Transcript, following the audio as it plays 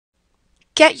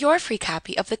Get your free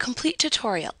copy of the complete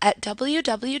tutorial at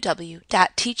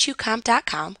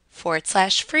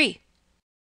www.teachucomp.com/free.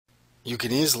 You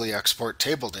can easily export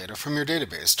table data from your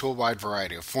database to a wide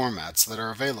variety of formats that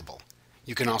are available.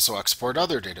 You can also export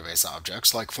other database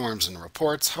objects like forms and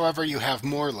reports, however you have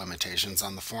more limitations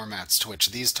on the formats to which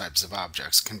these types of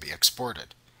objects can be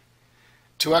exported.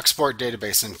 To export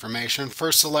database information,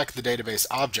 first select the database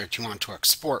object you want to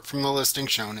export from the listing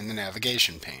shown in the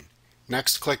navigation pane.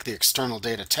 Next, click the External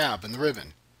Data tab in the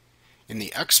ribbon. In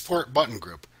the Export button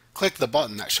group, click the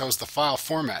button that shows the file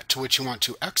format to which you want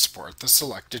to export the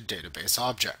selected database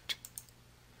object.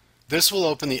 This will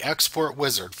open the Export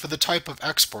wizard for the type of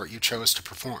export you chose to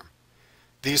perform.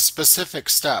 These specific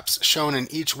steps shown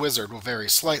in each wizard will vary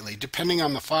slightly depending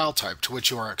on the file type to which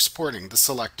you are exporting the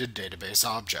selected database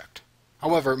object.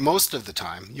 However, most of the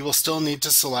time, you will still need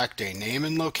to select a name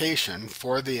and location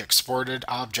for the exported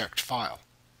object file.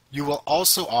 You will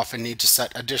also often need to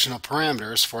set additional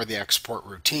parameters for the export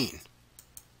routine.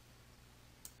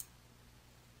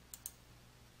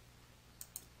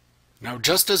 Now,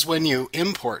 just as when you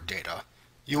import data,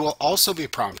 you will also be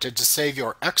prompted to save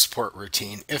your export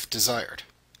routine if desired.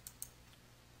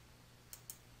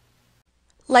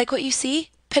 Like what you see?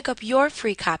 Pick up your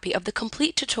free copy of the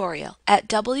complete tutorial at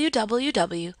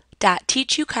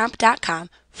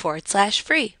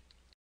www.teachucomp.com/free.